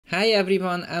Hi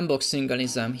everyone,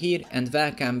 Unboxingalism here and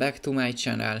welcome back to my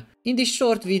channel. In this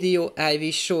short video I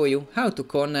will show you how to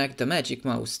connect the Magic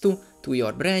Mouse 2 to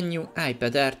your brand new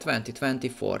iPad Air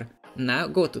 2024. Now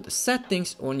go to the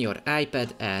settings on your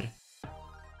iPad Air.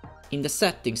 In the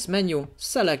settings menu,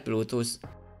 select Bluetooth.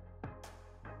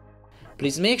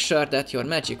 Please make sure that your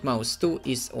Magic Mouse 2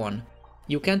 is on.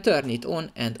 You can turn it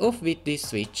on and off with this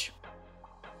switch.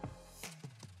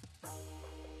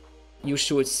 You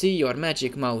should see your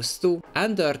Magic Mouse 2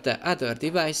 under the other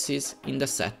devices in the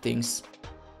settings.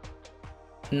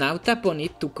 Now tap on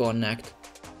it to connect.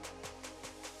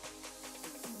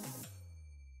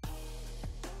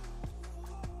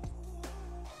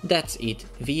 That's it,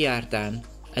 we are done.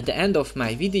 At the end of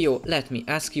my video, let me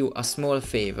ask you a small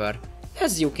favor.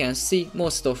 As you can see,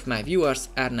 most of my viewers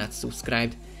are not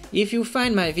subscribed. If you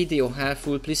find my video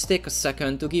helpful, please take a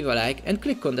second to give a like and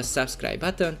click on the subscribe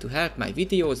button to help my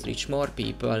videos reach more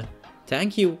people.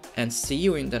 Thank you and see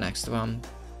you in the next one.